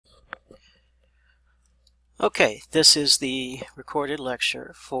Okay, this is the recorded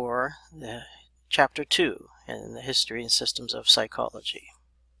lecture for the Chapter 2 in the History and Systems of Psychology.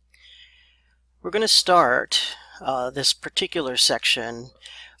 We're going to start this particular section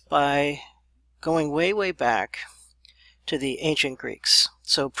by going way back to the ancient Greeks.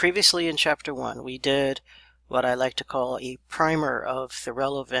 So previously in Chapter 1 we did what I like to call a primer of the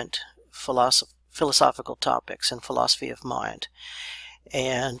relevant philosophical topics in philosophy of mind.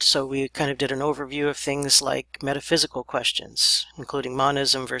 And so we kind of did an overview of things like metaphysical questions, including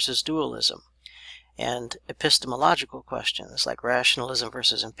monism versus dualism, and epistemological questions like rationalism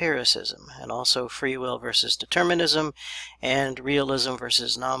versus empiricism, and also free will versus determinism, and realism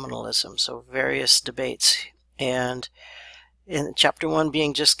versus nominalism. So various debates. And in Chapter 1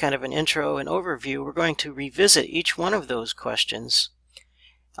 being just kind of an intro and overview, we're going to revisit each one of those questions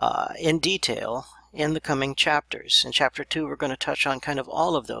in detail in the coming chapters. In Chapter 2 we're going to touch on kind of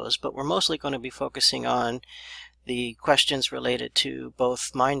all of those, but we're mostly going to be focusing on the questions related to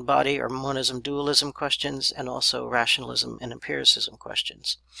both mind-body or monism-dualism questions and also rationalism and empiricism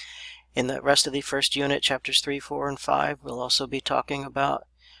questions. In the rest of the first unit, Chapters 3, 4, and 5, we'll also be talking about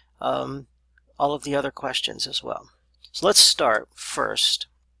all of the other questions as well. So let's start first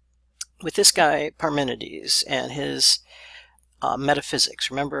with this guy Parmenides and his metaphysics.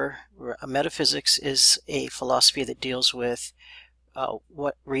 Remember, metaphysics is a philosophy that deals with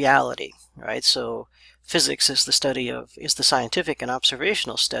what reality, right? So physics is the scientific and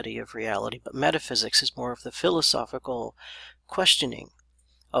observational study of reality, but metaphysics is more of the philosophical questioning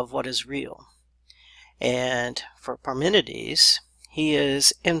of what is real. And for Parmenides, he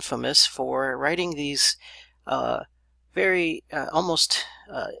is infamous for writing these very almost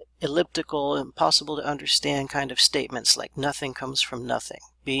elliptical, impossible to understand kind of statements like nothing comes from nothing.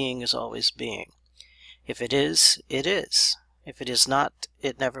 Being is always being. If it is, it is. If it is not,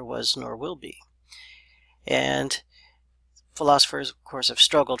 it never was nor will be. And philosophers, of course, have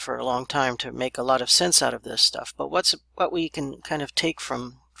struggled for a long time to make a lot of sense out of this stuff. But what we can kind of take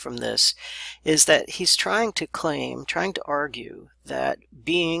from this is that he's trying to argue that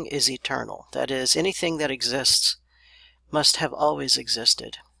being is eternal. That is, anything that exists must have always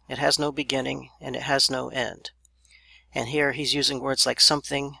existed. It has no beginning and it has no end. And here he's using words like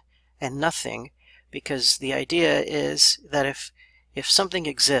something and nothing, because the idea is that if something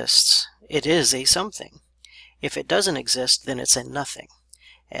exists, it is a something. If it doesn't exist, then it's a nothing.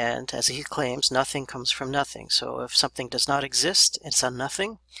 And as he claims, nothing comes from nothing. So if something does not exist, it's a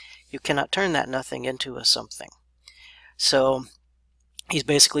nothing. You cannot turn that nothing into a something. So he's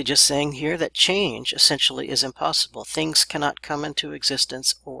basically just saying here that change essentially is impossible. Things cannot come into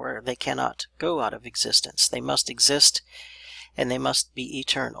existence or they cannot go out of existence. They must exist and they must be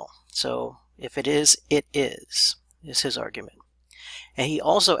eternal. So if it is his argument. And he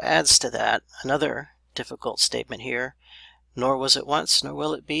also adds to that another difficult statement here. Nor was it once, nor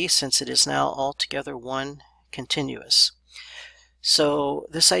will it be, since it is now altogether one, continuous. So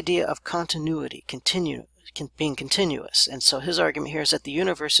this idea of continuity, being continuous. And so his argument here is that the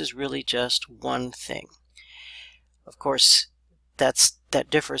universe is really just one thing. Of course, that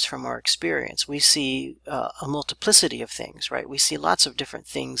differs from our experience. We see a multiplicity of things, right? We see lots of different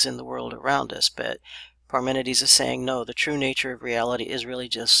things in the world around us, but Parmenides is saying, no, the true nature of reality is really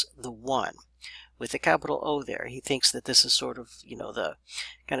just the one, with a capital O there. He thinks that this is sort of,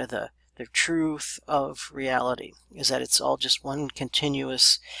 the truth of reality, is that it's all just one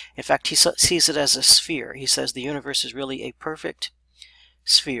continuous. In fact, he sees it as a sphere. He says the universe is really a perfect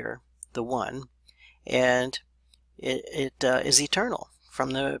sphere, the one, and it is eternal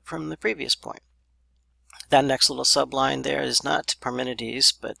from the previous point. That next little subline there is not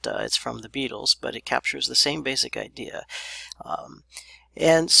Parmenides, but it's from the Beatles, but it captures the same basic idea.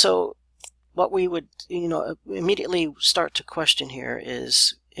 And so what we would immediately start to question here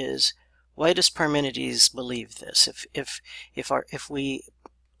is why does Parmenides believe this? If we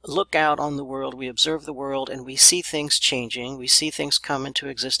look out on the world, we observe the world, and we see things changing, we see things come into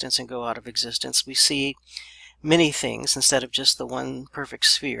existence and go out of existence, we see many things instead of just the one perfect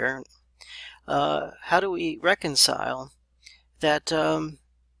sphere. How do we reconcile that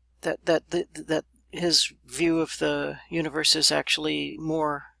that his view of the universe is actually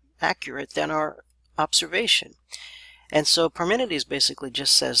more accurate than our observation? And so Parmenides basically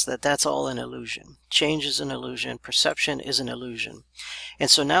just says that that's all an illusion. Change is an illusion. Perception is an illusion. And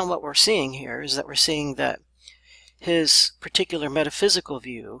so now what we're seeing here is that we're seeing that his particular metaphysical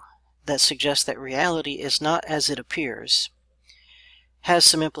view that suggests that reality is not as it appears has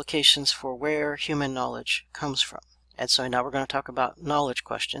some implications for where human knowledge comes from. And so now we're going to talk about knowledge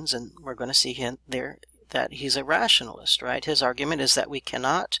questions, and we're going to see him there that he's a rationalist, right? His argument is that we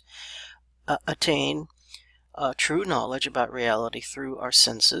cannot attain true knowledge about reality through our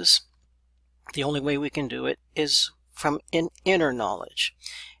senses. The only way we can do it is from inner knowledge.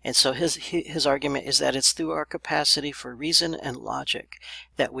 And so his argument is that it's through our capacity for reason and logic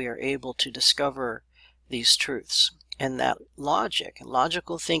that we are able to discover these truths. And that logic,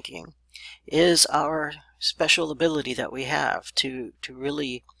 logical thinking, is our special ability that we have to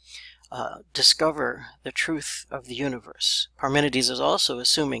really discover the truth of the universe. Parmenides is also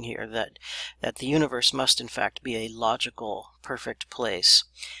assuming here that the universe must in fact be a logical, perfect place.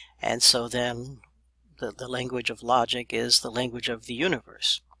 And so then the language of logic is the language of the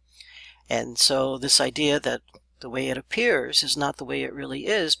universe. And so this idea that the way it appears is not the way it really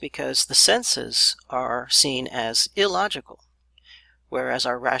is, because the senses are seen as illogical, whereas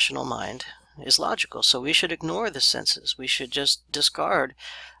our rational mind is logical. So we should ignore the senses. We should just discard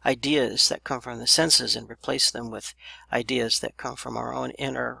ideas that come from the senses and replace them with ideas that come from our own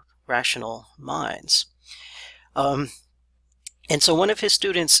inner rational minds. And so one of his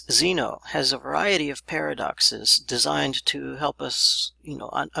students, Zeno, has a variety of paradoxes designed to help us,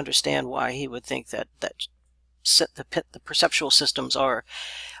 understand why he would think that the perceptual systems are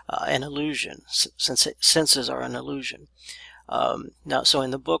an illusion, since senses are an illusion. So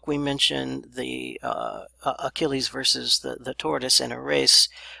in the book we mentioned the Achilles versus the tortoise in a race,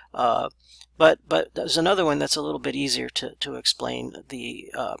 but there's another one that's a little bit easier to explain, the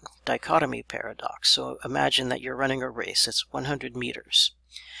dichotomy paradox. So imagine that you're running a race. It's 100 meters.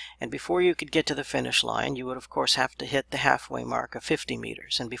 And before you could get to the finish line, you would of course have to hit the halfway mark of 50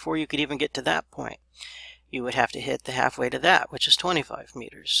 meters. And before you could even get to that point, you would have to hit the halfway to that, which is 25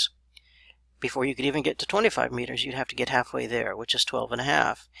 meters. Before you could even get to 25 meters, you'd have to get halfway there, which is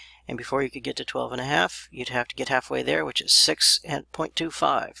 12.5. And before you could get to 12.5, you'd have to get halfway there, which is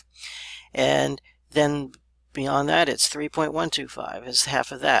 6.25. And then beyond that, it's 3.125 is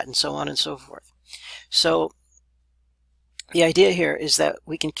half of that, and so on and so forth. So the idea here is that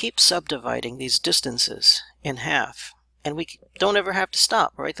we can keep subdividing these distances in half, and we don't ever have to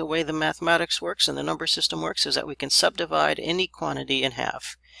stop, right? The way the mathematics works and the number system works is that we can subdivide any quantity in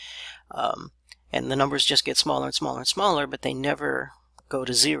half. And the numbers just get smaller and smaller and smaller, but they never go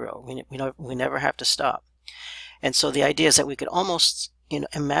to zero. We never have to stop. And so the idea is that we could almost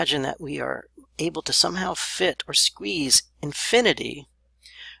imagine that we are able to somehow fit or squeeze infinity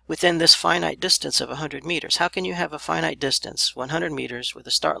within this finite distance of 100 meters. How can you have a finite distance, 100 meters, with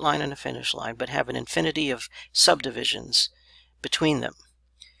a start line and a finish line, but have an infinity of subdivisions between them?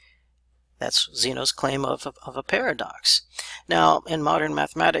 That's Zeno's claim of a paradox. Now, in modern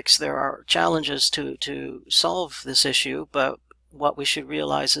mathematics, there are challenges to solve this issue, but what we should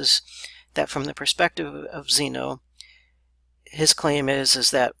realize is that from the perspective of Zeno, his claim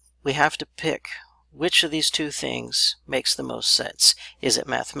is that we have to pick which of these two things makes the most sense. Is it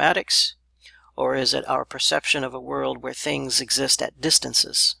mathematics, or is it our perception of a world where things exist at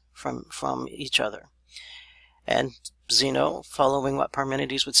distances from each other? And Zeno, following what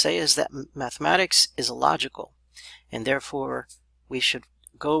Parmenides would say, is that mathematics is illogical, and therefore we should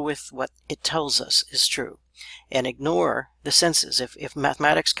go with what it tells us is true and ignore the senses. If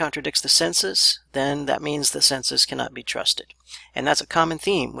mathematics contradicts the senses, then that means the senses cannot be trusted. And that's a common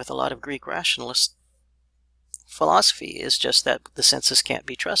theme with a lot of Greek rationalist philosophy, is just that the senses can't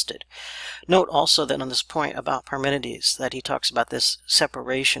be trusted. Note also that on this point about Parmenides, that he talks about this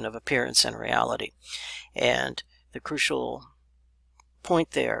separation of appearance and reality. And the crucial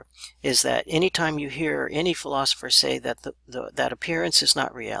point there is that anytime you hear any philosopher say that that appearance is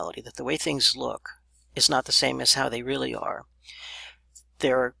not reality, that the way things look is not the same as how they really are,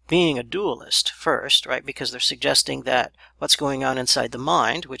 they're being a dualist first, right? Because they're suggesting that what's going on inside the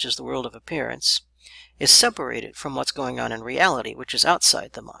mind, which is the world of appearance, is separated from what's going on in reality, which is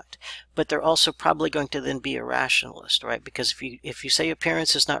outside the mind. But they're also probably going to then be a rationalist, right? Because if you say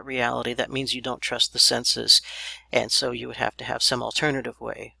appearance is not reality, that means you don't trust the senses, and so you would have to have some alternative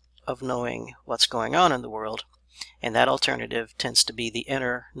way of knowing what's going on in the world, and that alternative tends to be the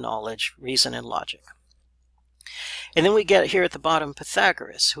inner knowledge, reason, and logic. And then we get here at the bottom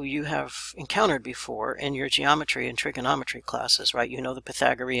Pythagoras, who you have encountered before in your geometry and trigonometry classes, right? You know the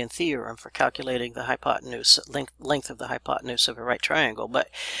Pythagorean theorem for calculating the hypotenuse, length of the hypotenuse of a right triangle. But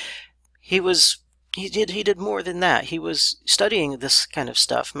he did more than that. He was studying this kind of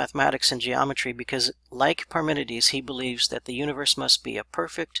stuff, mathematics and geometry, because like Parmenides, he believes that the universe must be a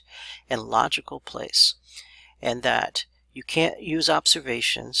perfect and logical place, and that you can't use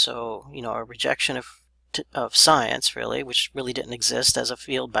observation, so a rejection of of science, really, which really didn't exist as a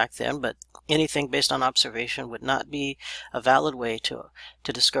field back then, but anything based on observation would not be a valid way to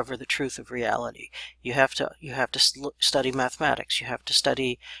discover the truth of reality. You have to study mathematics. You have to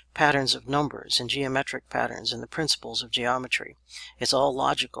study patterns of numbers and geometric patterns and the principles of geometry. It's all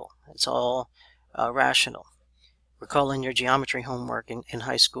logical. It's all rational. Recall in your geometry homework in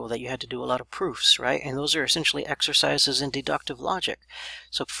high school that you had to do a lot of proofs, right? And those are essentially exercises in deductive logic.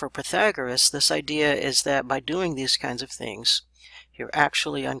 So for Pythagoras, this idea is that by doing these kinds of things, you're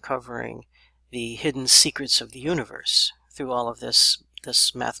actually uncovering the hidden secrets of the universe through all of this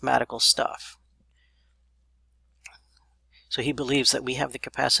mathematical stuff. So he believes that we have the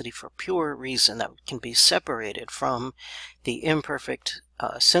capacity for pure reason that can be separated from the imperfect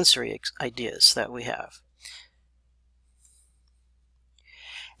sensory ideas that we have.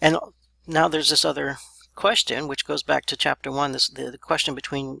 And now there's this other question, which goes back to Chapter 1, the question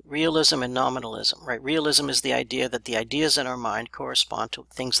between realism and nominalism, right? Realism is the idea that the ideas in our mind correspond to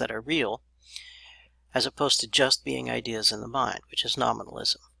things that are real, as opposed to just being ideas in the mind, which is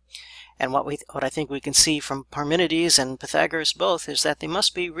nominalism. And what I think we can see from Parmenides and Pythagoras both is that they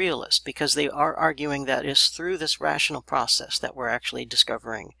must be realist, because they are arguing that it's through this rational process that we're actually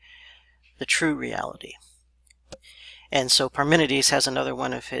discovering the true reality. And so Parmenides has another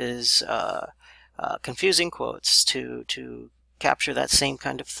one of his confusing quotes to capture that same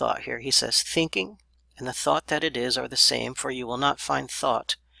kind of thought here. He says, "Thinking and the thought that it is are the same, for you will not find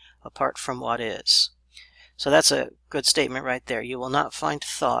thought apart from what is." So that's a good statement right there. You will not find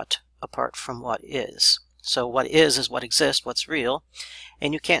thought apart from what is. So what is what exists, what's real,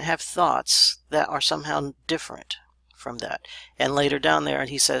 and you can't have thoughts that are somehow different from that. And later down there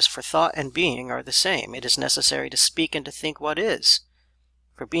he says, "For thought and being are the same. It is necessary to speak and to think what is.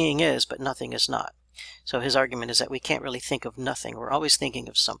 For being is, but nothing is not." So his argument is that we can't really think of nothing. We're always thinking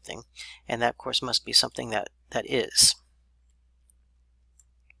of something, and that of course must be something that is.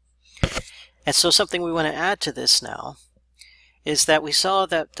 And so something we want to add to this now is that we saw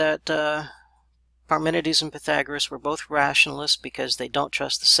that Parmenides and Pythagoras were both rationalists because they don't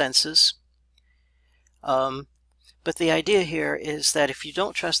trust the senses. But the idea here is that if you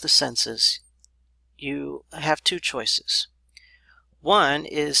don't trust the senses, you have two choices. One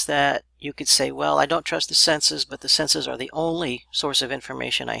is that you could say, well, I don't trust the senses, but the senses are the only source of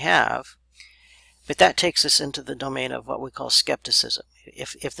information I have. But that takes us into the domain of what we call skepticism.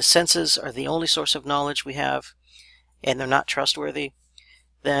 If the senses are the only source of knowledge we have, and they're not trustworthy,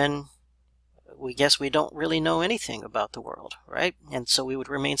 then we guess we don't really know anything about the world, right? And so we would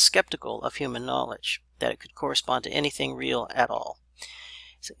remain skeptical of human knowledge, that it could correspond to anything real at all.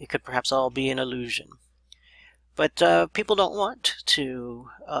 So it could perhaps all be an illusion. But people don't want to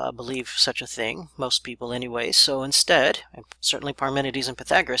believe such a thing, most people anyway, so instead, and certainly Parmenides and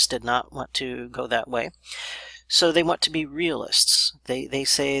Pythagoras did not want to go that way, so they want to be realists. They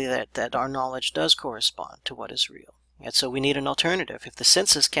say that our knowledge does correspond to what is real. And so we need an alternative. If the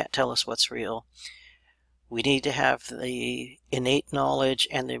senses can't tell us what's real, we need to have the innate knowledge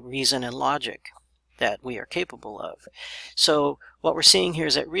and the reason and logic that we are capable of. So what we're seeing here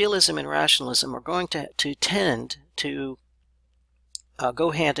is that realism and rationalism are going to tend to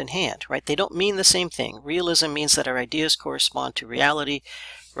go hand in hand, right? They don't mean the same thing. Realism means that our ideas correspond to reality.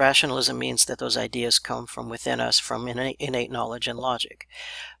 Rationalism means that those ideas come from within us, from innate knowledge and logic.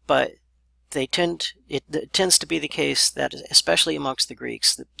 But it tends to be the case that, especially amongst the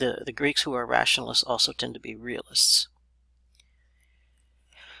Greeks, the Greeks who are rationalists also tend to be realists.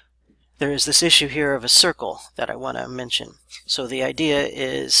 There is this issue here of a circle that I want to mention. So the idea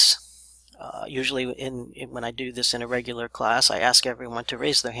is, usually when I do this in a regular class, I ask everyone to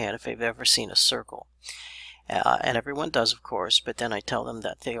raise their hand if they've ever seen a circle. And everyone does, of course, but then I tell them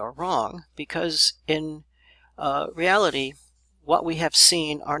that they are wrong, because in reality, what we have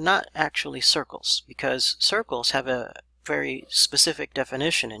seen are not actually circles, because circles have a very specific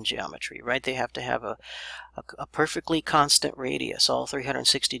definition in geometry, right? They have to have a perfectly constant radius, all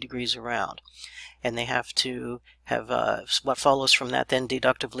 360 degrees around. And they have to have, what follows from that then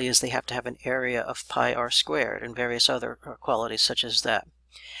deductively is they have to have an area of pi r squared and various other qualities such as that.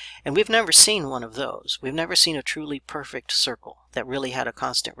 And we've never seen one of those. We've never seen a truly perfect circle that really had a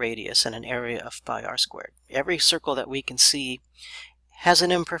constant radius and an area of pi r squared. Every circle that we can see has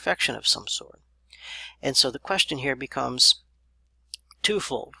an imperfection of some sort. And so the question here becomes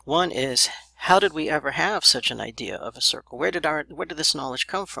twofold. One is, how did we ever have such an idea of a circle? Where did this knowledge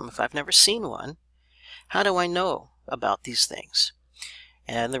come from? If I've never seen one, how do I know about these things?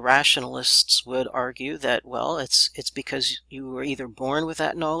 And the rationalists would argue that, well, it's because you were either born with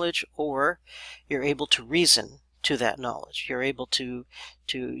that knowledge or you're able to reason to that knowledge. You're able to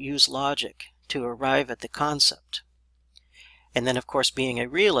use logic to arrive at the concept. And then, of course, being a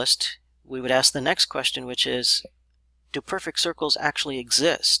realist, we would ask the next question, which is, do perfect circles actually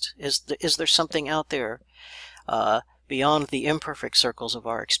exist? Is there something out there beyond the imperfect circles of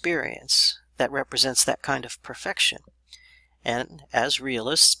our experience that represents that kind of perfection? And as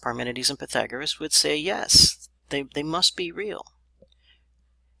realists, Parmenides and Pythagoras would say yes, they must be real.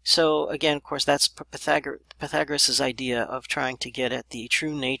 So again, of course, that's Pythagoras' idea of trying to get at the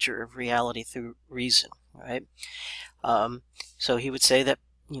true nature of reality through reason, right? So he would say that,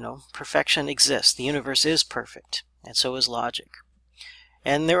 perfection exists. The universe is perfect, and so is logic.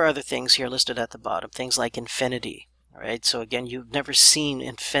 And there are other things here listed at the bottom, things like infinity, right? So again, you've never seen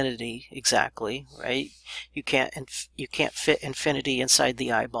infinity exactly, right? You can't fit infinity inside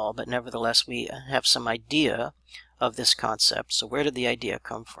the eyeball, but nevertheless, we have some idea of this concept. So where did the idea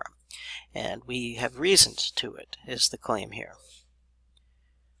come from? And we have reasoned to it, is the claim here.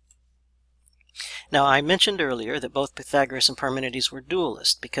 Now, I mentioned earlier that both Pythagoras and Parmenides were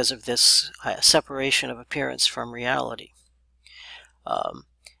dualists because of this separation of appearance from reality.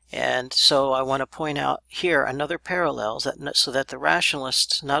 And so I want to point out here another parallel, so that the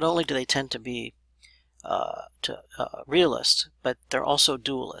rationalists, not only do they tend to be realists, but they're also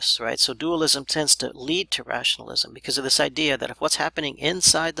dualists, right? So dualism tends to lead to rationalism because of this idea that if what's happening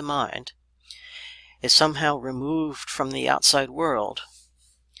inside the mind is somehow removed from the outside world,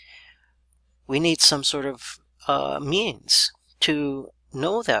 we need some sort of means to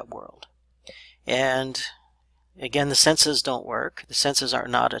know that world. And again, the senses don't work. The senses are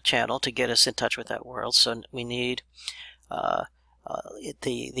not a channel to get us in touch with that world, so we need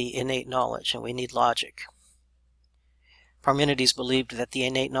the innate knowledge, and we need logic. Parmenides believed that the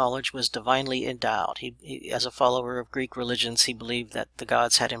innate knowledge was divinely endowed. He, as a follower of Greek religions, he believed that the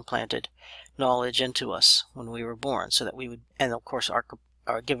gods had implanted knowledge into us when we were born, so that we would, and of course, are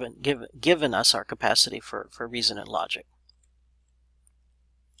given us our capacity for reason and logic.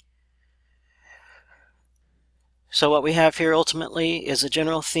 So what we have here ultimately is a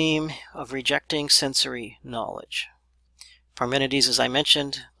general theme of rejecting sensory knowledge. Parmenides, as I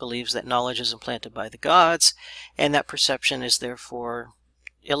mentioned, believes that knowledge is implanted by the gods, and that perception is therefore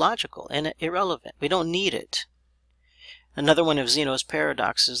illogical and irrelevant. We don't need it. Another one of Zeno's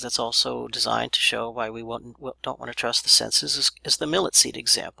paradoxes that's also designed to show why we don't want to trust the senses is the millet seed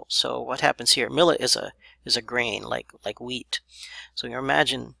example. So what happens here? Millet is a grain like wheat. So you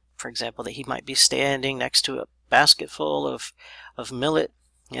imagine, for example, that he might be standing next to a basket full of millet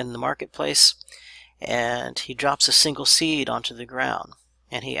in the marketplace, and he drops a single seed onto the ground,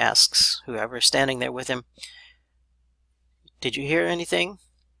 and he asks whoever is standing there with him, "Did you hear anything?"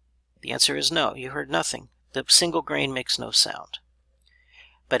 The answer is no, you heard nothing. The single grain makes no sound.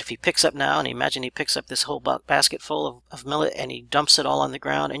 But if he picks up now, and imagine he picks up this whole basket full of millet and he dumps it all on the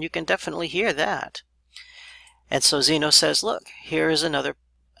ground, and you can definitely hear that. And so Zeno says, look, here is another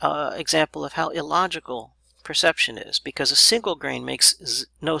example of how illogical perception is, because a single grain makes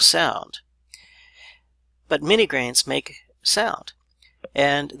no sound, but many grains make sound.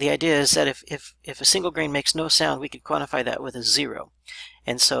 And the idea is that if a single grain makes no sound, we could quantify that with a 0.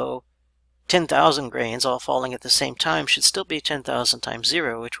 And so 10,000 grains all falling at the same time should still be 10,000 times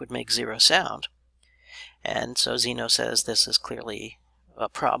 0, which would make 0 sound. And so Zeno says this is clearly a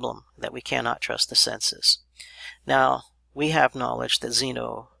problem, that we cannot trust the senses. Now, we have knowledge that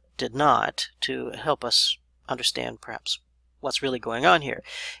Zeno did not to help us understand perhaps what's really going on here.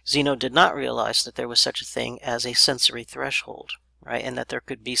 Zeno did not realize that there was such a thing as a sensory threshold, right? And that there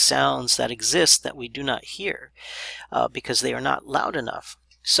could be sounds that exist that we do not hear because they are not loud enough.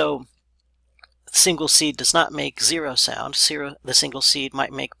 So the single seed does not make 0 sound. The single seed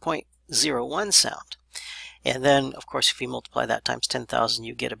might make 0.01 sound. And then, of course, if you multiply that times 10,000,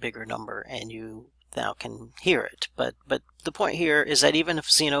 you get a bigger number, and you now can hear it. But the point here is that even if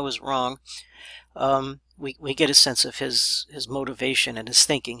Zeno was wrong, we get a sense of his motivation and his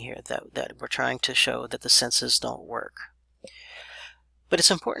thinking here, that we're trying to show that the senses don't work. But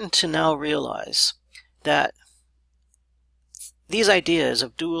it's important to now realize that these ideas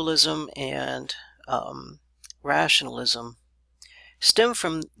of dualism and rationalism stem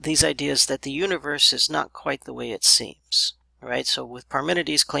from these ideas that the universe is not quite the way it seems, right? So with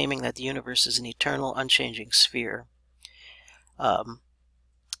Parmenides claiming that the universe is an eternal, unchanging sphere,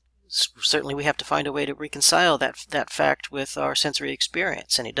 certainly we have to find a way to reconcile that fact with our sensory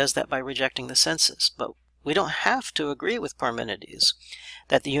experience, and he does that by rejecting the senses. But we don't have to agree with Parmenides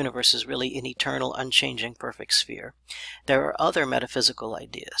that the universe is really an eternal, unchanging, perfect sphere. There are other metaphysical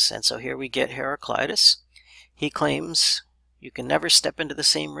ideas, and so here we get Heraclitus. He claims you can never step into the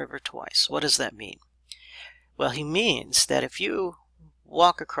same river twice. What does that mean? Well, he means that if you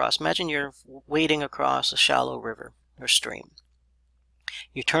walk across, imagine you're wading across a shallow river or stream.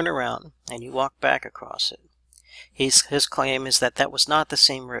 You turn around and you walk back across it. His claim is that that was not the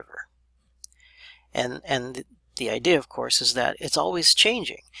same river. And the idea, of course, is that it's always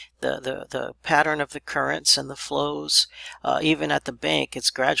changing. The pattern of the currents and the flows, even at the bank, it's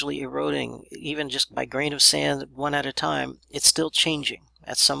gradually eroding, even just by grain of sand, one at a time. It's still changing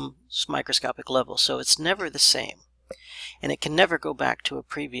at some microscopic level, so it's never the same. And it can never go back to a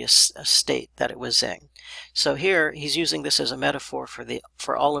previous state that it was in. So here he's using this as a metaphor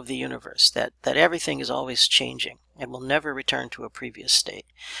for all of the universe, that everything is always changing and will never return to a previous state.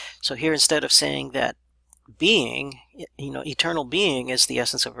 So here, instead of saying that being, eternal being is the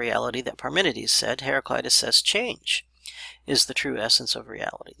essence of reality that Parmenides said, Heraclitus says change is the true essence of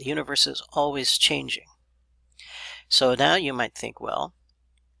reality. The universe is always changing. So now you might think, well,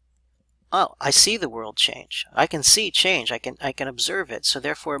 oh, I see the world change. I can see change. I can observe it. So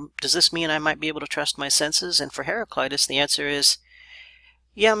therefore, does this mean I might be able to trust my senses? And for Heraclitus, the answer is,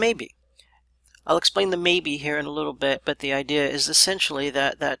 yeah, maybe. I'll explain the maybe here in a little bit, but the idea is essentially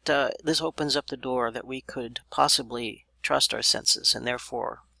that this opens up the door that we could possibly trust our senses, and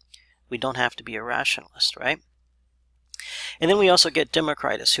therefore we don't have to be a rationalist, right? And then we also get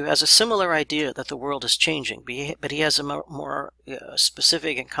Democritus, who has a similar idea that the world is changing, but he has a more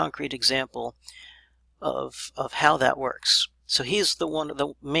specific and concrete example of how that works. So he's one of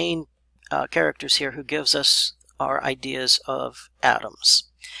the main characters here who gives us our ideas of atoms.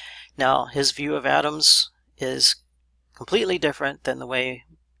 Now, his view of atoms is completely different than the way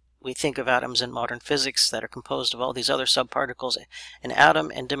we think of atoms in modern physics that are composed of all these other subparticles. An atom,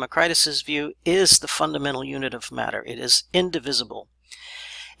 in Democritus's view, is the fundamental unit of matter. It is indivisible.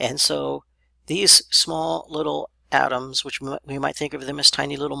 And so these small little atoms, which we might think of them as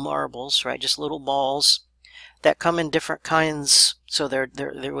tiny little marbles, right, just little balls that come in different kinds. So there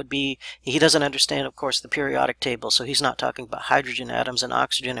would be, he doesn't understand, of course, the periodic table, so he's not talking about hydrogen atoms and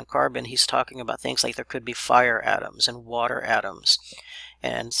oxygen and carbon. He's talking about things like there could be fire atoms and water atoms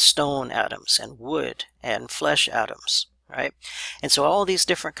and stone atoms and wood and flesh atoms, right? And so all these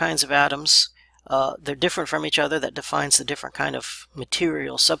different kinds of atoms, they're different from each other. That defines the different kind of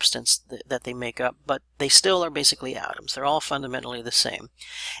material substance that they make up, but they still are basically atoms. They're all fundamentally the same.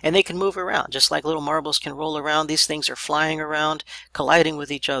 And they can move around, just like little marbles can roll around. These things are flying around, colliding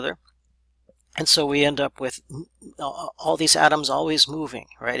with each other. And so we end up with all these atoms always moving,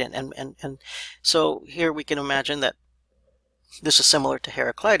 right? And so here we can imagine that this is similar to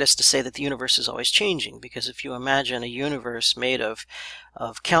Heraclitus to say that the universe is always changing, because if you imagine a universe made of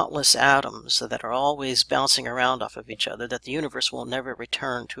countless atoms that are always bouncing around off of each other, that the universe will never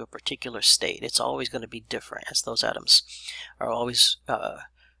return to a particular state. It's always going to be different, as those atoms are always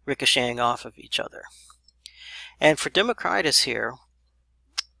ricocheting off of each other. And for Democritus here,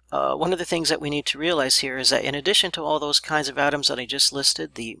 one of the things that we need to realize here is that in addition to all those kinds of atoms that I just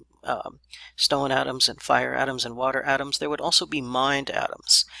listed, the stone atoms and fire atoms and water atoms, there would also be mind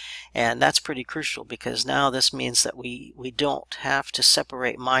atoms. And that's pretty crucial, because now this means that we don't have to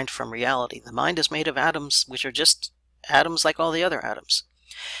separate mind from reality. The mind is made of atoms, which are just atoms like all the other atoms.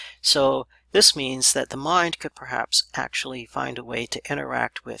 So this means that the mind could perhaps actually find a way to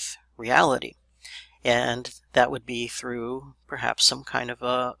interact with reality. And that would be through perhaps some kind of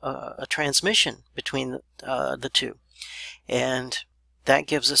a transmission between the two. And that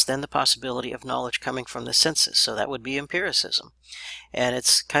gives us then the possibility of knowledge coming from the senses. So that would be empiricism. And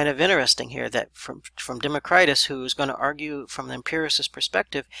it's kind of interesting here that from Democritus, who's going to argue from the empiricist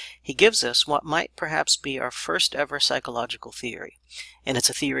perspective, he gives us what might perhaps be our first ever psychological theory. And it's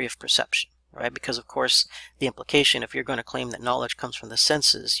a theory of perception. Right? Because, of course, the implication, if you're going to claim that knowledge comes from the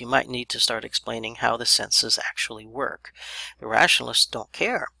senses, you might need to start explaining how the senses actually work. The rationalists don't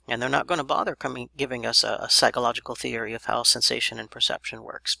care, and they're not going to bother giving us a psychological theory of how sensation and perception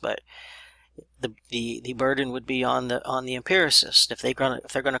works. But the burden would be on the empiricist. If they're going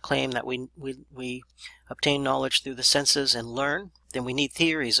to claim that we obtain knowledge through the senses and learn, then we need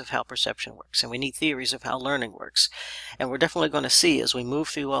theories of how perception works, and we need theories of how learning works. And we're definitely going to see, as we move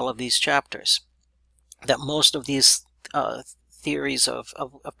through all of these chapters, that most of these theories of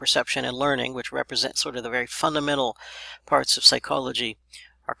perception and learning, which represent sort of the very fundamental parts of psychology,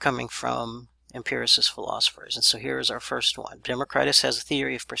 are coming from empiricist philosophers. And so here is our first one. Democritus has a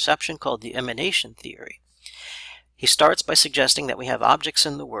theory of perception called the emanation theory. He starts by suggesting that we have objects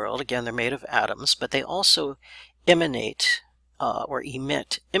in the world. Again, they're made of atoms, but they also emanate or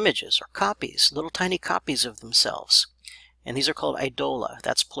emit images or copies, little tiny copies of themselves. And these are called eidola.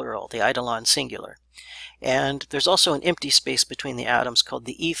 That's plural, the eidolon singular. And there's also an empty space between the atoms called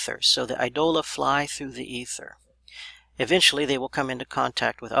the ether. So the eidola fly through the ether. eventually they will come into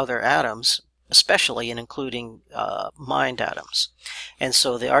contact with other atoms, especially and including mind atoms. And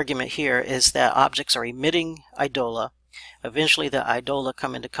so the argument here is that objects are emitting idola. Eventually the idola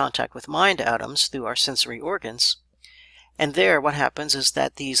come into contact with mind atoms through our sensory organs. And there what happens is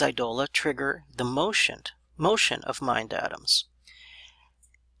that these idola trigger the motion of mind atoms.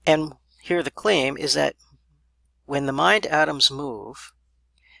 And here the claim is that when the mind atoms move,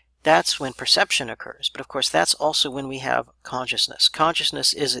 that's when perception occurs. But of course that's also when we have consciousness.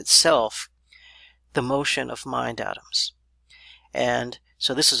 Consciousness is itself the motion of mind atoms. And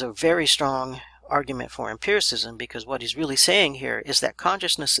so this is a very strong argument for empiricism, because what he's really saying here is that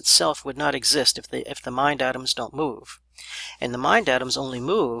consciousness itself would not exist if the mind atoms don't move. And the mind atoms only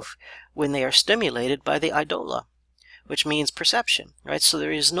move when they are stimulated by the idola, which means perception, right? So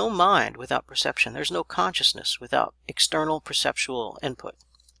there is no mind without perception. There's no consciousness without external perceptual input.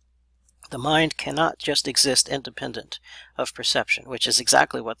 The mind cannot just exist independent of perception, which is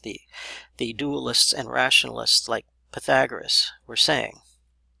exactly what the dualists and rationalists like Pythagoras were saying.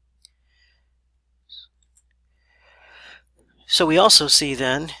 So we also see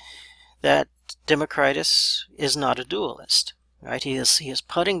then that Democritus is not a dualist, right? He is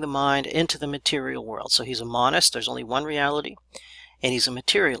putting the mind into the material world. So he's a monist, there's only one reality, and he's a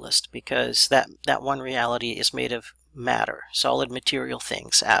materialist because that one reality is made of matter, solid material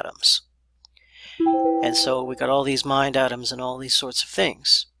things, atoms. And so we got all these mind atoms and all these sorts of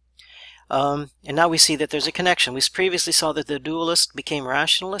things. And now we see that there's a connection. We previously saw that the dualists became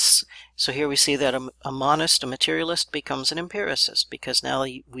rationalists. So here we see that a monist, a materialist, becomes an empiricist, because now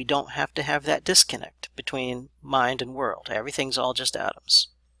we don't have to have that disconnect between mind and world. Everything's all just atoms.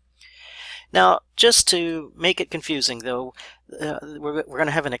 Now, just to make it confusing, though, we're going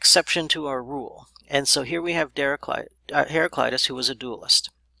to have an exception to our rule. And so here we have Heraclitus, who was a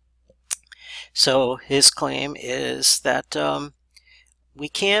dualist. So his claim is that we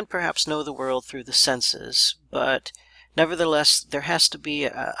can perhaps know the world through the senses, but nevertheless there has to be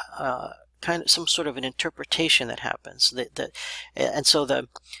a kind of some sort of an interpretation that happens. And so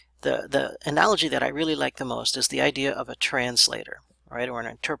the analogy that I really like the most is the idea of a translator, right, or an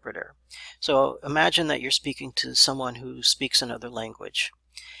interpreter. So imagine that you're speaking to someone who speaks another language,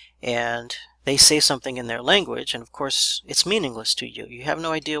 and they say something in their language, and of course it's meaningless to you. You have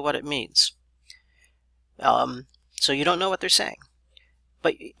no idea what it means. So you don't know what they're saying.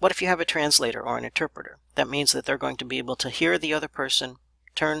 But what if you have a translator or an interpreter? That means that they're going to be able to hear the other person,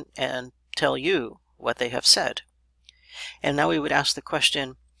 turn and tell you what they have said. And now we would ask the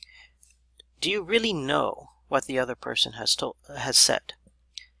question, do you really know what the other person has said?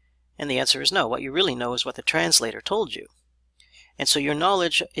 And the answer is no. What you really know is what the translator told you. And so your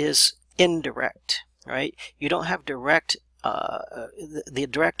knowledge is indirect, right? You don't have the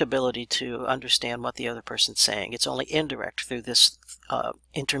direct ability to understand what the other person's saying. It's only indirect through this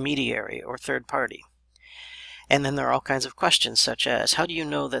intermediary or third party. And then there are all kinds of questions, such as, how do you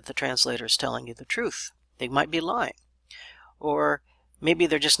know that the translator is telling you the truth? They might be lying. Or maybe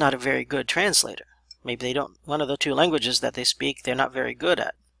they're just not a very good translator. Maybe they don't, one of the two languages that they speak, they're not very good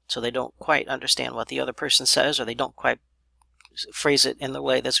at. So they don't quite understand what the other person says, or they don't quite phrase it in the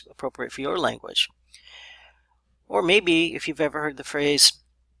way that's appropriate for your language. Or maybe, if you've ever heard the phrase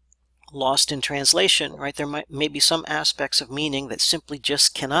lost in translation, right, there may be some aspects of meaning that simply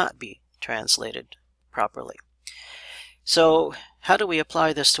just cannot be translated properly. So how do we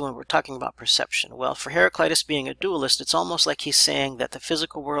apply this to when we're talking about perception? Well, for Heraclitus being a dualist, it's almost like he's saying that the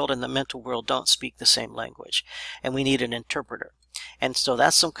physical world and the mental world don't speak the same language, and we need an interpreter. And so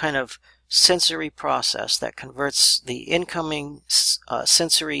that's some kind of sensory process that converts the incoming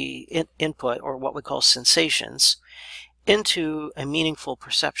sensory input, or what we call sensations, into a meaningful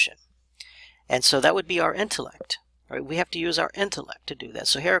perception. And so that would be our intellect, right? We have to use our intellect to do that.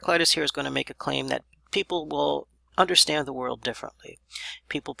 So Heraclitus here is going to make a claim that people will understand the world differently.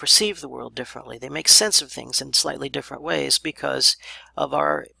 People perceive the world differently. They make sense of things in slightly different ways because of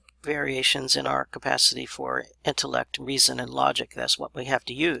our variations in our capacity for intellect, reason, and logic. That's what we have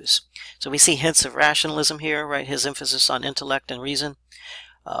to use. So we see hints of rationalism here, right? His emphasis on intellect and reason.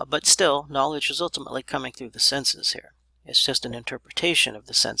 But still, knowledge is ultimately coming through the senses here. It's just an interpretation of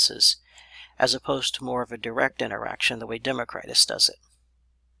the senses, as opposed to more of a direct interaction the way Democritus does it.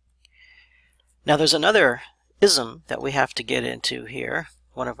 Now there's another ism that we have to get into here,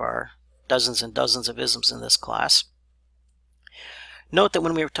 one of our dozens and dozens of isms in this class. Note that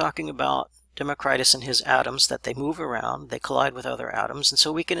when we were talking about Democritus and his atoms, that they move around, they collide with other atoms, and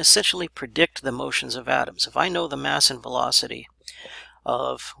so we can essentially predict the motions of atoms. If I know the mass and velocity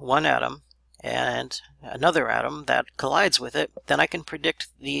of one atom and another atom that collides with it, then I can predict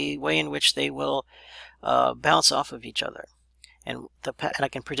the way in which they will bounce off of each other, and I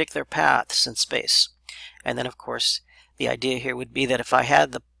can predict their paths in space. And then, of course, the idea here would be that if I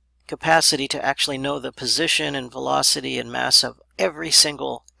had the capacity to actually know the position and velocity and mass of every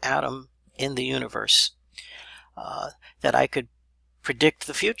single atom in the universe, that I could predict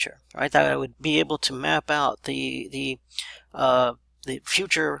the future, right? That I would be able to map out the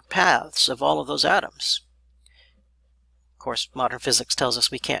future paths of all of those atoms. Of course, modern physics tells us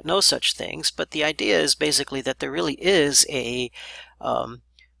we can't know such things, but the idea is basically that there really is a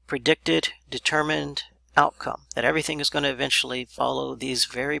predicted, determined outcome, that everything is going to eventually follow these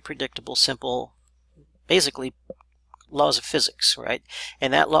very predictable, simple, basically laws of physics, right?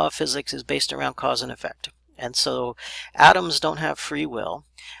 And that law of physics is based around cause and effect. And so atoms don't have free will.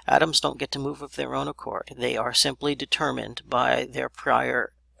 Atoms don't get to move of their own accord. They are simply determined by their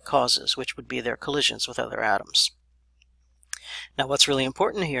prior causes, which would be their collisions with other atoms. Now, what's really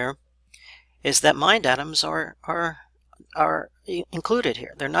important here is that mind atoms are included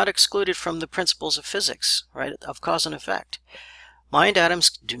here. They're not excluded from the principles of physics, right, of cause and effect. Mind atoms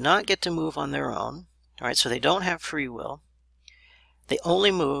do not get to move on their own, right, so they don't have free will. They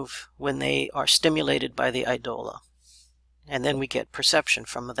only move when they are stimulated by the idola, and then we get perception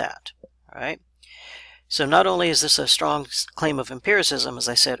from that, right? So not only is this a strong claim of empiricism, as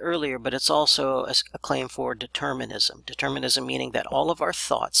I said earlier, but it's also a claim for determinism. Determinism meaning that all of our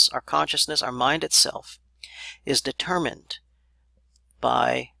thoughts, our consciousness, our mind itself, is determined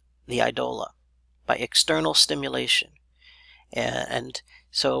by the idola, by external stimulation. And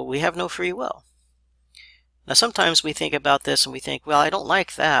so we have no free will. Now, sometimes we think about this and we think, well, I don't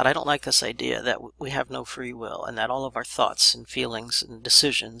like that. I don't like this idea that we have no free will and that all of our thoughts and feelings and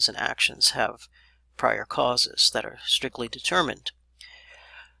decisions and actions have prior causes that are strictly determined.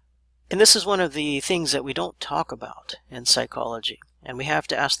 And this is one of the things that we don't talk about in psychology. And we have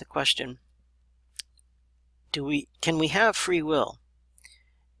to ask the question, can we have free will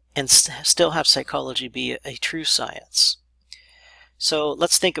and still have psychology be a true science? So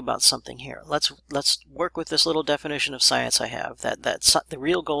let's think about something here. Let's work with this little definition of science I have, that the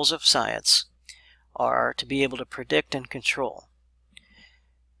real goals of science are to be able to predict and control.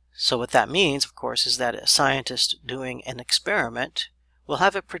 So what that means, of course, is that a scientist doing an experiment will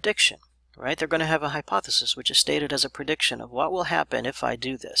have a prediction, right? They're going to have a hypothesis which is stated as a prediction of what will happen if I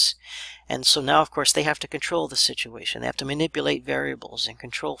do this. And so now, of course, they have to control the situation. They have to manipulate variables and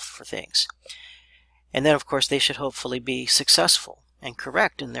control for things. And then, of course, they should hopefully be successful and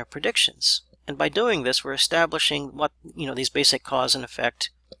correct in their predictions. And by doing this, we're establishing what, these basic cause and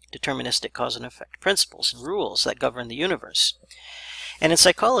effect, deterministic cause and effect principles and rules that govern the universe. And in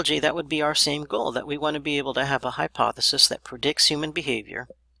psychology, that would be our same goal, that we want to be able to have a hypothesis that predicts human behavior.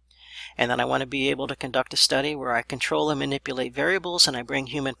 And then I want to be able to conduct a study where I control and manipulate variables, and I bring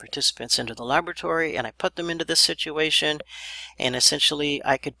human participants into the laboratory, and I put them into this situation, and essentially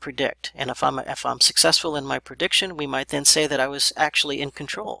I could predict. And if I'm successful in my prediction, we might then say that I was actually in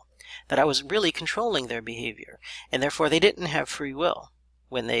control, that I was really controlling their behavior, and therefore they didn't have free will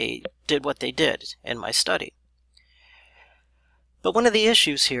when they did what they did in my study. But one of the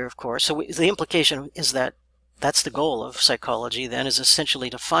issues here, of course, so the implication is that that's the goal of psychology then, is essentially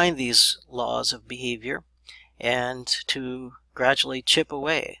to find these laws of behavior and to gradually chip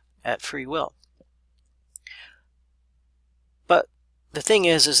away at free will. But the thing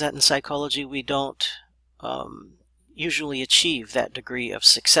is that in psychology we don't usually achieve that degree of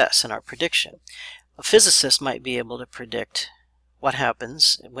success in our prediction. A physicist might be able to predict what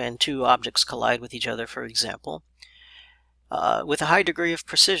happens when two objects collide with each other, for example, with a high degree of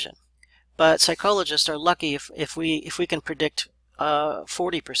precision. But psychologists are lucky if we can predict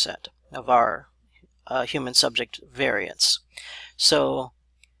 40% of our human subject variance. So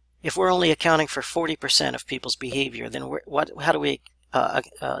if we're only accounting for 40% of people's behavior, then how do we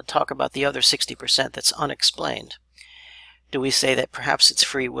talk about the other 60% that's unexplained? Do we say that perhaps it's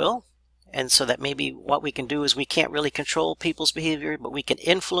free will? And so that maybe what we can do is we can't really control people's behavior, but we can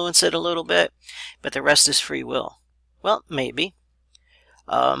influence it a little bit, but the rest is free will. Well, maybe.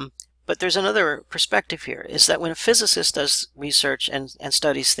 But there's another perspective here, is that when a physicist does research and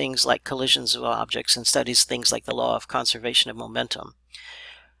studies things like collisions of objects and studies things like the law of conservation of momentum,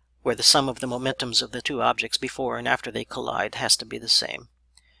 where the sum of the momentums of the two objects before and after they collide has to be the same,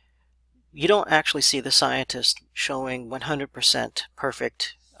 you don't actually see the scientist showing 100%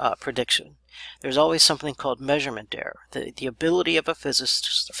 perfect prediction. There's always something called measurement error. The ability of a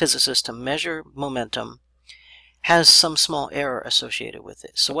physicist to measure momentum has some small error associated with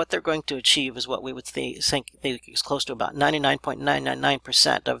it. So what they're going to achieve is what we would think is close to about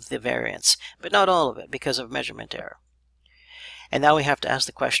 99.999% of the variance, but not all of it because of measurement error. And now we have to ask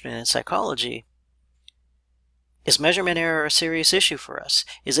the question in psychology, Is measurement error a serious issue for us?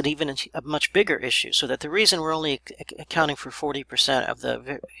 Is it even a much bigger issue? So that the reason we're only accounting for 40%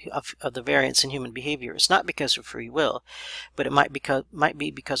 of the variance in human behavior is not because of free will, but it might be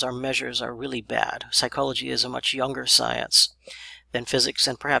because our measures are really bad. Psychology is a much younger science than physics,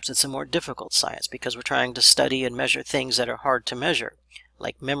 and perhaps it's a more difficult science because we're trying to study and measure things that are hard to measure,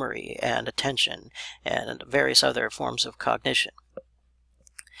 like memory and attention and various other forms of cognition.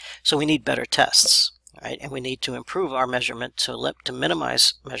 So we need better tests. Right? And we need to improve our measurement to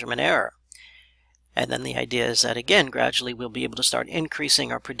minimize measurement error. And then the idea is that, again, gradually we'll be able to start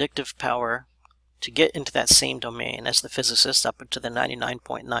increasing our predictive power to get into that same domain as the physicists, up into the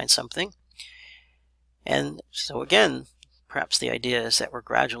 99.9 something. And so again, perhaps the idea is that we're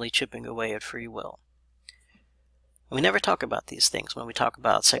gradually chipping away at free will. We never talk about these things when we talk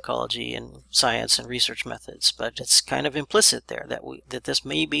about psychology and science and research methods, but it's kind of implicit there that this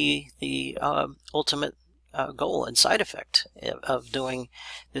may be the ultimate goal and side effect of doing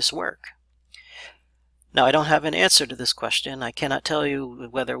this work. Now, I don't have an answer to this question. I cannot tell you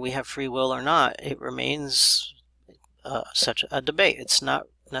whether we have free will or not. It remains such a debate. It's not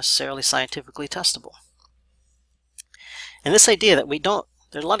necessarily scientifically testable. And this idea that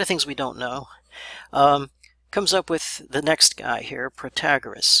there's a lot of things we don't know, comes up with the next guy here,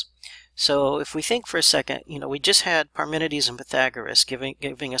 Protagoras. So if we think for a second, we just had Parmenides and Pythagoras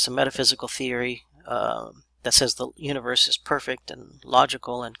giving us a metaphysical theory that says the universe is perfect and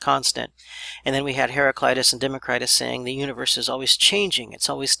logical and constant. And then we had Heraclitus and Democritus saying the universe is always changing, it's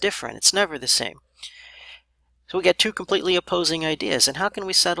always different, it's never the same. So we get two completely opposing ideas, and how can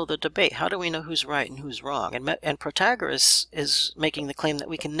we settle the debate? How do we know who's right and who's wrong? And Protagoras is making the claim that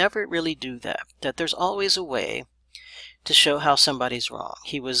we can never really do that there's always a way to show how somebody's wrong.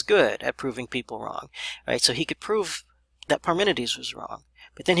 He was good at proving people wrong, right? So he could prove that Parmenides was wrong,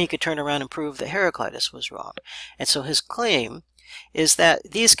 but then he could turn around and prove that Heraclitus was wrong. And so his claim is that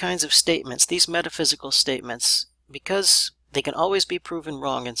these kinds of statements, these metaphysical statements, because they can always be proven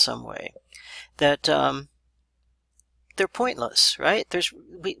wrong in some way, that they're pointless, right?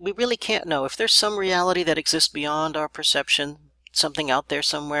 We really can't know. If there's some reality that exists beyond our perception, something out there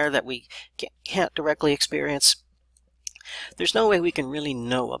somewhere that we can't directly experience, there's no way we can really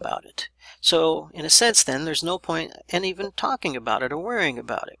know about it. So in a sense then, there's no point in even talking about it or worrying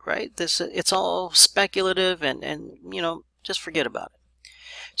about it, right? It's all speculative and just forget about it.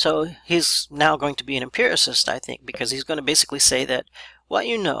 So he's now going to be an empiricist, I think, because he's going to basically say that what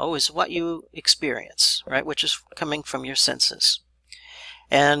you know is what you experience, right? Which is coming from your senses.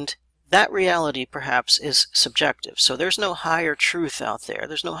 And that reality, perhaps, is subjective. So there's no higher truth out there.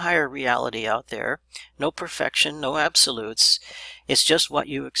 There's no higher reality out there. No perfection, no absolutes. It's just what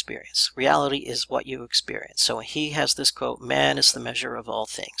you experience. Reality is what you experience. So he has this quote, "Man is the measure of all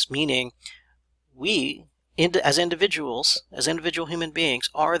things," meaning we, as individuals, as individual human beings,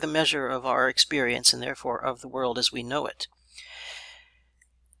 are the measure of our experience and therefore of the world as we know it.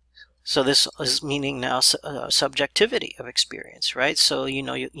 So this is meaning now subjectivity of experience, right? So you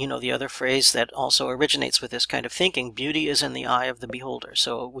know the other phrase that also originates with this kind of thinking, beauty is in the eye of the beholder.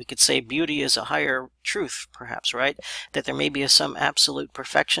 So we could say beauty is a higher truth, perhaps, right? That there may be some absolute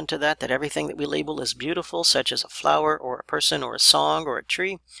perfection to that everything that we label as beautiful, such as a flower or a person or a song or a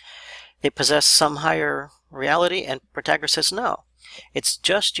tree, they possess some higher reality. And Protagoras says no. It's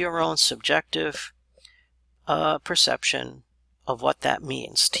just your own subjective perception of what that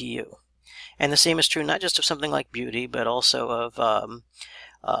means to you. And the same is true not just of something like beauty, but also of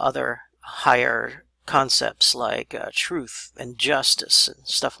other higher concepts like truth and justice and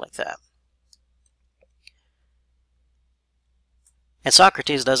stuff like that. And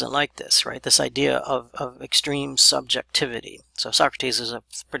Socrates doesn't like this, right? This idea of extreme subjectivity. So Socrates is a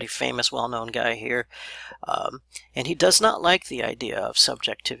pretty famous, well-known guy here. And he does not like the idea of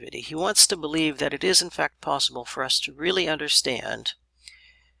subjectivity. He wants to believe that it is in fact possible for us to really understand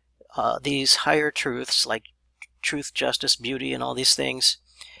these higher truths like truth, justice, beauty, and all these things,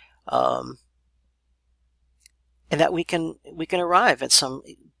 and that we can arrive at some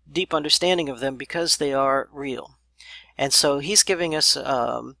deep understanding of them because they are real. And so he's giving us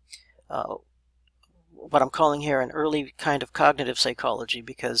what I'm calling here an early kind of cognitive psychology,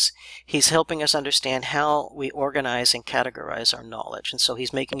 because he's helping us understand how we organize and categorize our knowledge. And so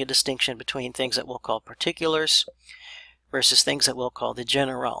he's making a distinction between things that we'll call particulars versus things that we'll call the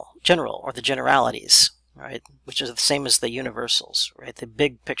general or the generalities, right? Which is the same as the universals, right? The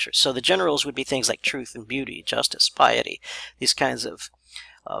big pictures. So the generals would be things like truth and beauty, justice, piety, these kinds of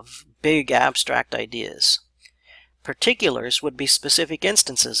big abstract ideas. Particulars would be specific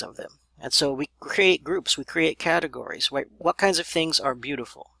instances of them. And so we create groups, we create categories, right? What kinds of things are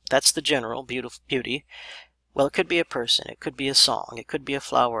beautiful? That's the general beauty. Well, it could be a person, it could be a song, it could be a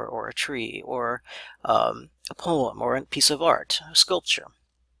flower or a tree or a poem or a piece of art, a sculpture.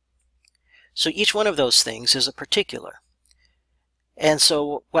 So each one of those things is a particular. And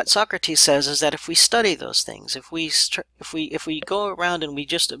so what Socrates says is that if we study those things, if we go around and we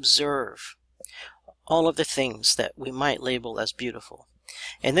just observe all of the things that we might label as beautiful,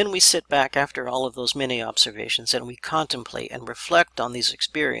 and then we sit back after all of those many observations and we contemplate and reflect on these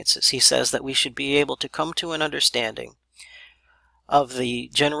experiences, he says that we should be able to come to an understanding of the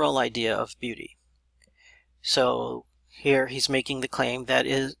general idea of beauty. So here he's making the claim that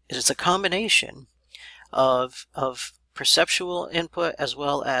it is a combination of perceptual input as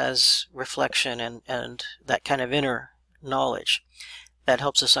well as reflection and that kind of inner knowledge that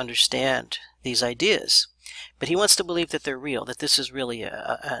helps us understand these ideas. But he wants to believe that they're real, that this is really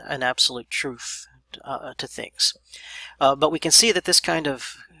an absolute truth to things. But we can see that this kind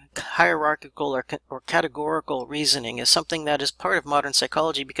of hierarchical or categorical reasoning is something that is part of modern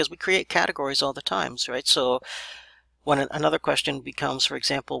psychology because we create categories all the time, right? So when another question becomes, for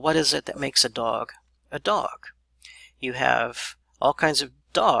example, what is it that makes a dog a dog? You have all kinds of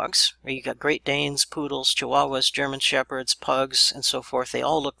dogs, right? You got Great Danes, Poodles, Chihuahuas, German Shepherds, Pugs, and so forth. They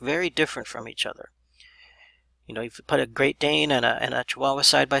all look very different from each other. You know, if you put a Great Dane and a Chihuahua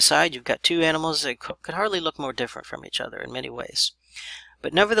side by side, you've got two animals that could hardly look more different from each other in many ways.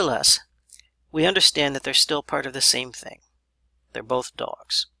 But nevertheless, we understand that they're still part of the same thing. They're both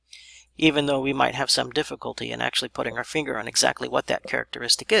dogs, even though we might have some difficulty in actually putting our finger on exactly what that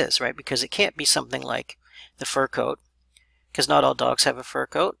characteristic is, right? Because it can't be something like the fur coat, because not all dogs have a fur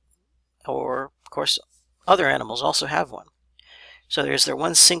coat, or, of course, other animals also have one. So there's their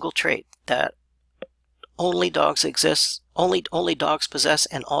one single trait that only dogs exist, only dogs possess,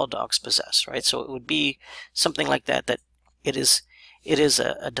 and all dogs possess, right? So it would be something like that, that it is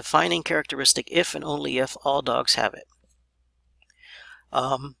a defining characteristic if and only if all dogs have it.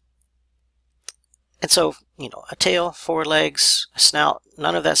 And so, you know, a tail, four legs, a snout,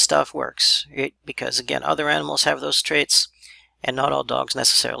 none of that stuff works, right? Because, again, other animals have those traits, and not all dogs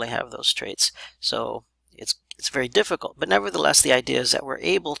necessarily have those traits. So it's very difficult. But nevertheless, the idea is that we're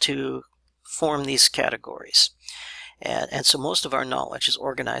able to form these categories. And so most of our knowledge is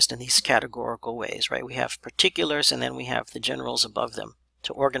organized in these categorical ways, right? We have particulars, and then we have the generals above them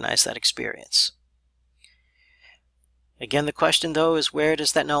to organize that experience. Again, the question, though, is where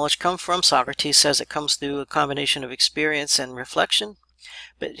does that knowledge come from? Socrates says it comes through a combination of experience and reflection.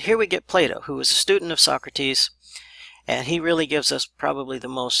 But here we get Plato, who was a student of Socrates, and he really gives us probably the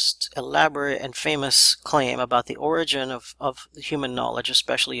most elaborate and famous claim about the origin of human knowledge,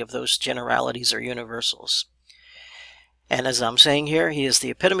 especially of those generalities or universals. And as I'm saying here, he is the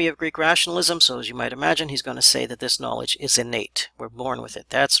epitome of Greek rationalism, so as you might imagine, he's going to say that this knowledge is innate. We're born with it.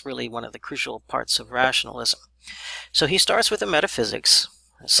 That's really one of the crucial parts of rationalism. So he starts with the metaphysics,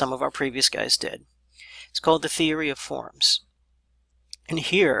 as some of our previous guys did. It's called the theory of forms. And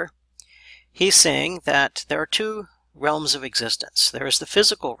here, he's saying that there are two realms of existence. There is the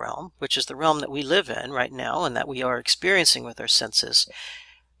physical realm, which is the realm that we live in right now and that we are experiencing with our senses.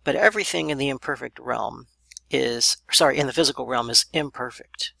 But everything in the imperfect realm in the physical realm is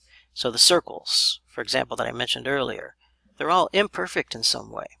imperfect. So the circles, for example, that I mentioned earlier, they're all imperfect in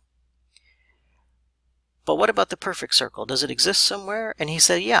some way. But what about the perfect circle? Does it exist somewhere? And he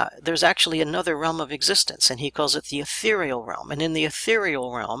said, yeah, there's actually another realm of existence, and he calls it the ethereal realm. And in the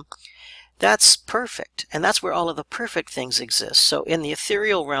ethereal realm, that's perfect, and that's where all of the perfect things exist. So in the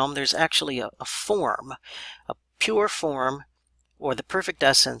ethereal realm, there's actually a form, a pure form, or the perfect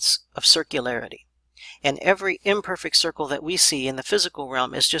essence of circularity. And every imperfect circle that we see in the physical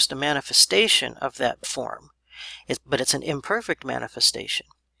realm is just a manifestation of that form. But it's an imperfect manifestation.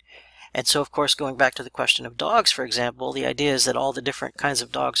 And so, of course, going back to the question of dogs, for example, the idea is that all the different kinds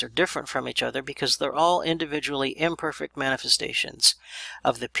of dogs are different from each other because they're all individually imperfect manifestations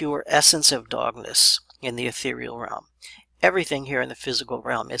of the pure essence of dogness in the ethereal realm. Everything here in the physical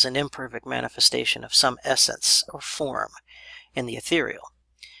realm is an imperfect manifestation of some essence or form in the ethereal.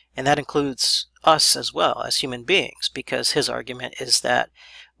 And that includes us as well as human beings, because his argument is that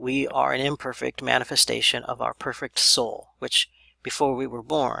we are an imperfect manifestation of our perfect soul, which before we were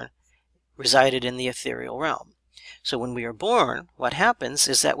born resided in the ethereal realm. So when we are born, what happens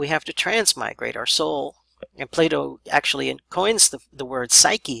is that we have to transmigrate our soul, and Plato actually coins the word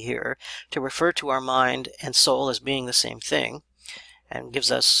psyche here to refer to our mind and soul as being the same thing, and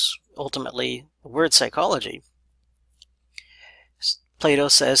gives us ultimately the word psychology. Plato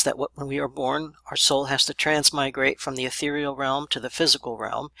says that when we are born, our soul has to transmigrate from the ethereal realm to the physical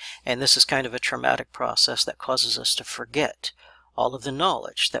realm, and this is kind of a traumatic process that causes us to forget all of the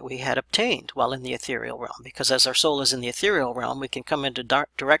knowledge that we had obtained while in the ethereal realm. Because as our soul is in the ethereal realm, we can come into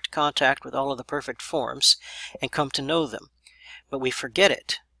direct contact with all of the perfect forms and come to know them. But we forget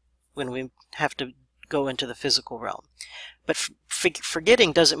it when we have to go into the physical realm. But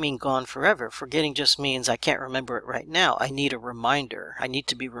forgetting doesn't mean gone forever. Forgetting just means I can't remember it right now. I need a reminder. I need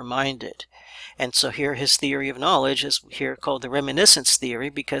to be reminded. And so here his theory of knowledge is here called the reminiscence theory,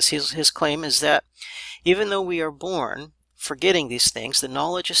 because his claim is that even though we are born forgetting these things, the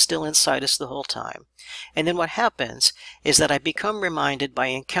knowledge is still inside us the whole time. And then what happens is that I become reminded by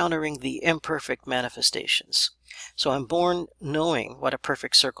encountering the imperfect manifestations. So I'm born knowing what a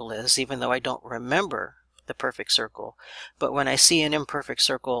perfect circle is, even though I don't remember the perfect circle. But when I see an imperfect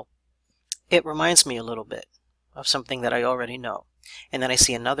circle, it reminds me a little bit of something that I already know. And then I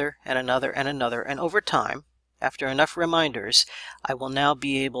see another and another and another. And over time, after enough reminders, I will now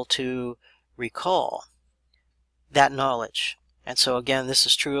be able to recall that knowledge. And so again, this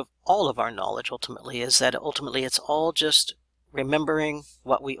is true of all of our knowledge ultimately, is that ultimately it's all just remembering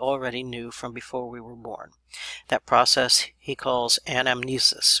what we already knew from before we were born. That process he calls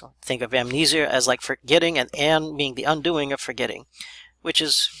anamnesis. Think of amnesia as like forgetting, and an being the undoing of forgetting, which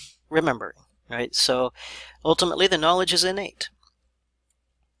is remembering, right? So ultimately the knowledge is innate.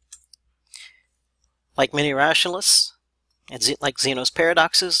 Like many rationalists, and like Zeno's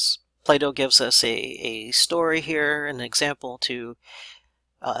paradoxes, Plato gives us a story here, an example to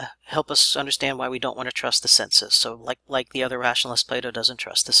help us understand why we don't want to trust the senses. So like the other rationalists, Plato doesn't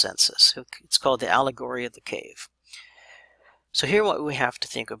trust the senses. It's called the allegory of the cave. So here what we have to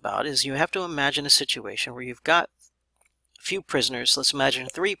think about is you have to imagine a situation where you've got a few prisoners. Let's imagine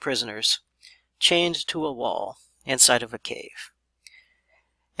 3 prisoners chained to a wall inside of a cave.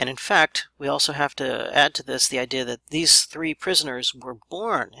 And in fact, we also have to add to this the idea that these 3 prisoners were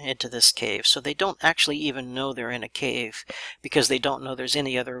born into this cave, so they don't actually even know they're in a cave, because they don't know there's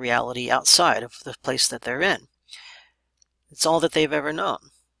any other reality outside of the place that they're in. It's all that they've ever known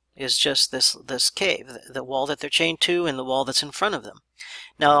is just this cave, the wall that they're chained to and the wall that's in front of them.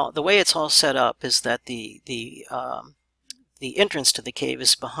 Now, the way it's all set up is that the entrance to the cave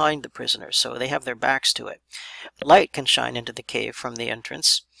is behind the prisoners, so they have their backs to it. Light can shine into the cave from the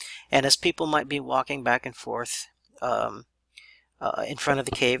entrance, and as people might be walking back and forth in front of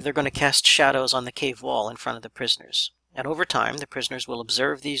the cave, they're going to cast shadows on the cave wall in front of the prisoners. And over time, the prisoners will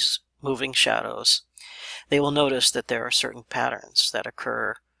observe these moving shadows. They will notice that there are certain patterns that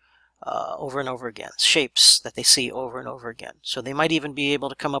occur over and over again, shapes that they see over and over again. So they might even be able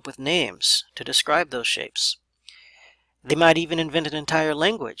to come up with names to describe those shapes. They might even invent an entire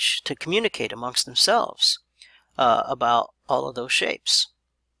language to communicate amongst themselves about all of those shapes.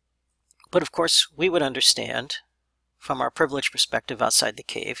 But of course, we would understand, from our privileged perspective outside the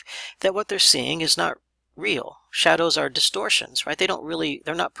cave, that what they're seeing is not real. Shadows are distortions, right?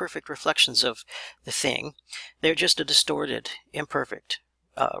 They're not perfect reflections of the thing. They're just a distorted, imperfect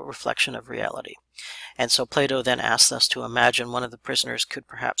reflection of reality. And so Plato then asks us to imagine one of the prisoners could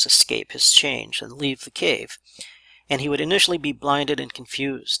perhaps escape his chains and leave the cave. And he would initially be blinded and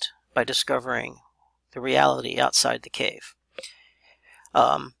confused by discovering the reality outside the cave.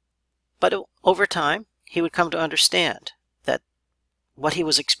 But over time, he would come to understand that what he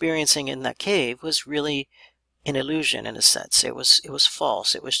was experiencing in that cave was really an illusion in a sense. It was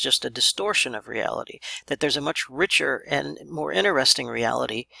false. It was just a distortion of reality. That there's a much richer and more interesting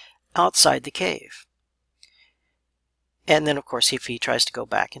reality outside the cave. And then, of course, if he tries to go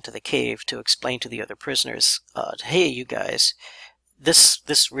back into the cave to explain to the other prisoners, hey, you guys,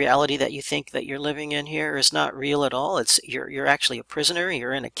 this reality that you think that you're living in here is not real at all. You're actually a prisoner.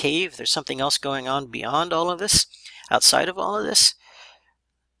 You're in a cave. There's something else going on beyond all of this, outside of all of this.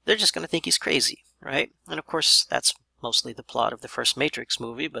 They're just going to think he's crazy, right? And of course, that's mostly the plot of the first Matrix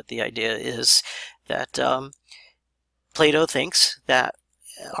movie, but the idea is that Plato thinks that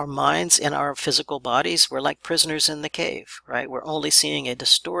our minds and our physical bodies were like prisoners in the cave, right? We're only seeing a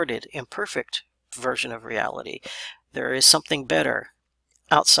distorted, imperfect version of reality. There is something better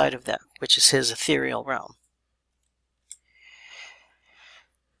outside of that, which is his ethereal realm.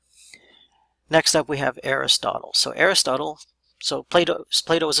 Next up we have Aristotle. So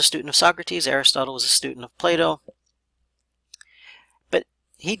Plato was a student of Socrates, Aristotle was a student of Plato. But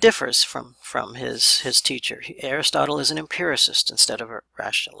he differs from his teacher. Aristotle is an empiricist instead of a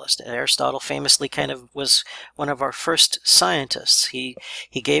rationalist. Aristotle famously kind of was one of our first scientists. He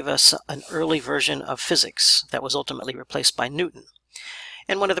gave us an early version of physics that was ultimately replaced by Newton.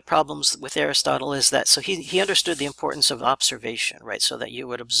 And one of the problems with Aristotle is that, so he understood the importance of observation, right? So that you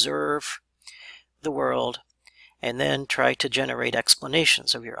would observe the world and then try to generate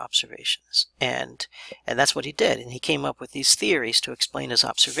explanations of your observations. And that's what he did, and he came up with these theories to explain his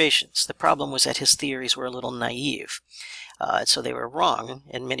observations. The problem was that his theories were a little naive, so they were wrong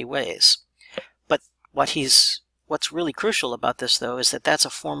in many ways. But what's really crucial about this, though, is that that's a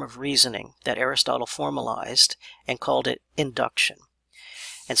form of reasoning that Aristotle formalized and called it induction.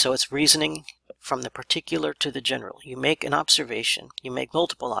 And so it's reasoning from the particular to the general. You make an observation, you make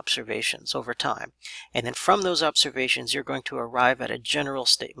multiple observations over time, and then from those observations you're going to arrive at a general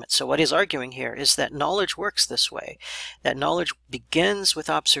statement. So what he's arguing here is that knowledge works this way, that knowledge begins with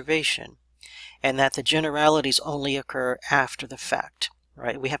observation, and that the generalities only occur after the fact,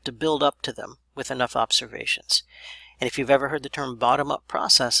 right? We have to build up to them with enough observations. And if you've ever heard the term bottom-up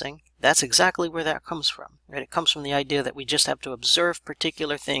processing, that's exactly where that comes from, right? It comes from the idea that we just have to observe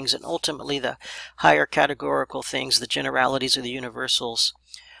particular things, and ultimately the higher categorical things, the generalities or the universals,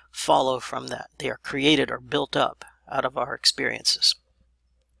 follow from that. They are created or built up out of our experiences.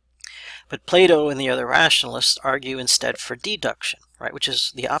 But Plato and the other rationalists argue instead for deduction, right? Which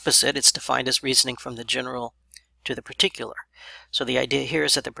is the opposite. It's defined as reasoning from the general to the particular. So the idea here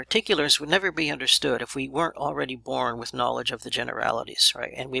is that the particulars would never be understood if we weren't already born with knowledge of the generalities,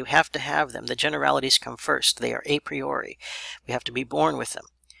 right? And we have to have them. The generalities come first. They are a priori. We have to be born with them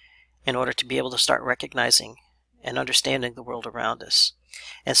in order to be able to start recognizing and understanding the world around us.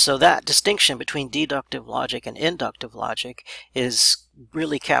 And so that distinction between deductive logic and inductive logic is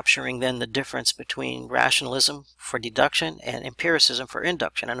really capturing then the difference between rationalism for deduction and empiricism for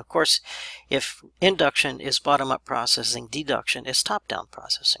induction. And of course, if induction is bottom-up processing, deduction is top-down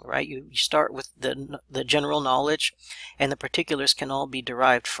processing, right? You start with the general knowledge, and the particulars can all be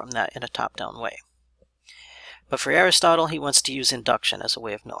derived from that in a top-down way. But for Aristotle, he wants to use induction as a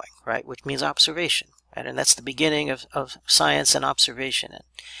way of knowing, right? Which means observation. Right? And that's the beginning of science and observation.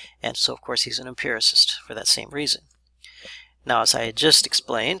 And so, of course, he's an empiricist for that same reason. Now, as I had just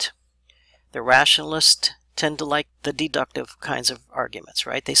explained, the rationalists tend to like the deductive kinds of arguments,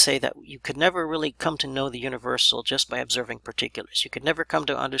 right? They say that you could never really come to know the universal just by observing particulars. You could never come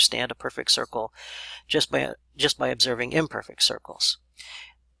to understand a perfect circle just by observing imperfect circles.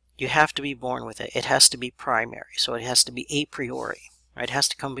 You have to be born with it. It has to be primary, so it has to be a priori, right? It has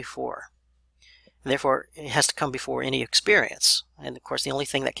to come before. Therefore, it has to come before any experience. And of course, the only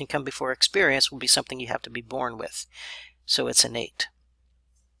thing that can come before experience will be something you have to be born with. So it's innate.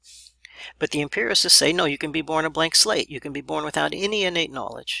 But the empiricists say, no, you can be born a blank slate. You can be born without any innate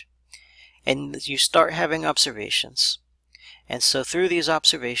knowledge. And you start having observations. And so through these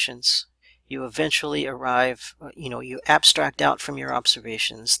observations, you eventually arrive, you abstract out from your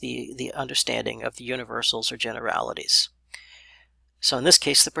observations the understanding of the universals or generalities. So in this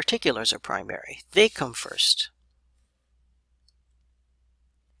case, the particulars are primary. They come first.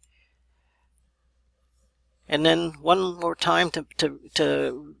 And then one more time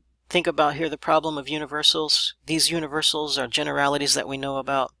to think about here the problem of universals. These universals are generalities that we know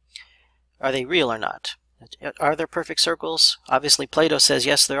about. Are they real or not? Are there perfect circles? Obviously, Plato says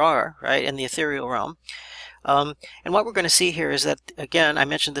yes, there are, right, in the ethereal realm. And what we're going to see here is that, again, I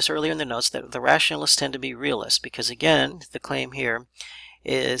mentioned this earlier in the notes, that the rationalists tend to be realists, because, again, the claim here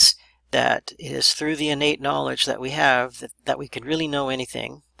is that it is through the innate knowledge that we have that we can really know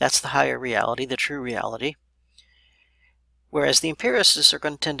anything. That's the higher reality, the true reality. Whereas the empiricists are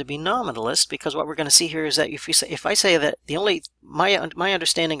going to tend to be nominalists, because what we're going to see here is that if I say that my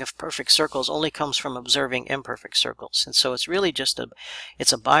understanding of perfect circles only comes from observing imperfect circles, and so it's really just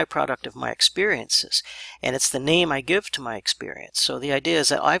it's a byproduct of my experiences, and it's the name I give to my experience. So the idea is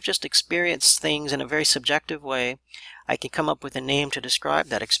that I've just experienced things in a very subjective way. I can come up with a name to describe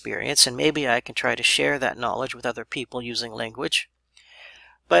that experience, and maybe I can try to share that knowledge with other people using language.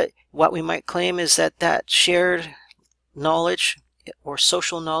 But what we might claim is that that shared knowledge or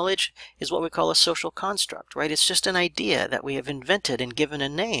social knowledge is what we call a social construct, right? It's just an idea that we have invented and given a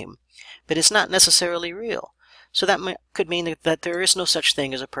name, but it's not necessarily real. So that could mean that there is no such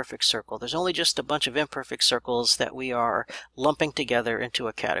thing as a perfect circle. There's only just a bunch of imperfect circles that we are lumping together into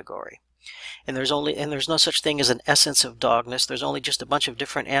a category. And there's no such thing as an essence of dogness. There's only just a bunch of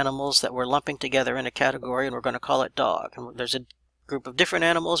different animals that we're lumping together in a category, and we're going to call it dog. And there's a group of different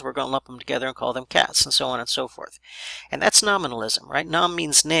animals, we're going to lump them together and call them cats, and so on and so forth. And that's nominalism, right? Nom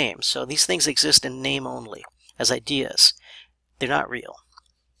means name, so these things exist in name only, as ideas. They're not real.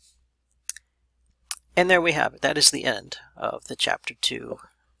 And there we have it. That is the end of the Chapter 2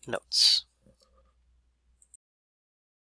 notes.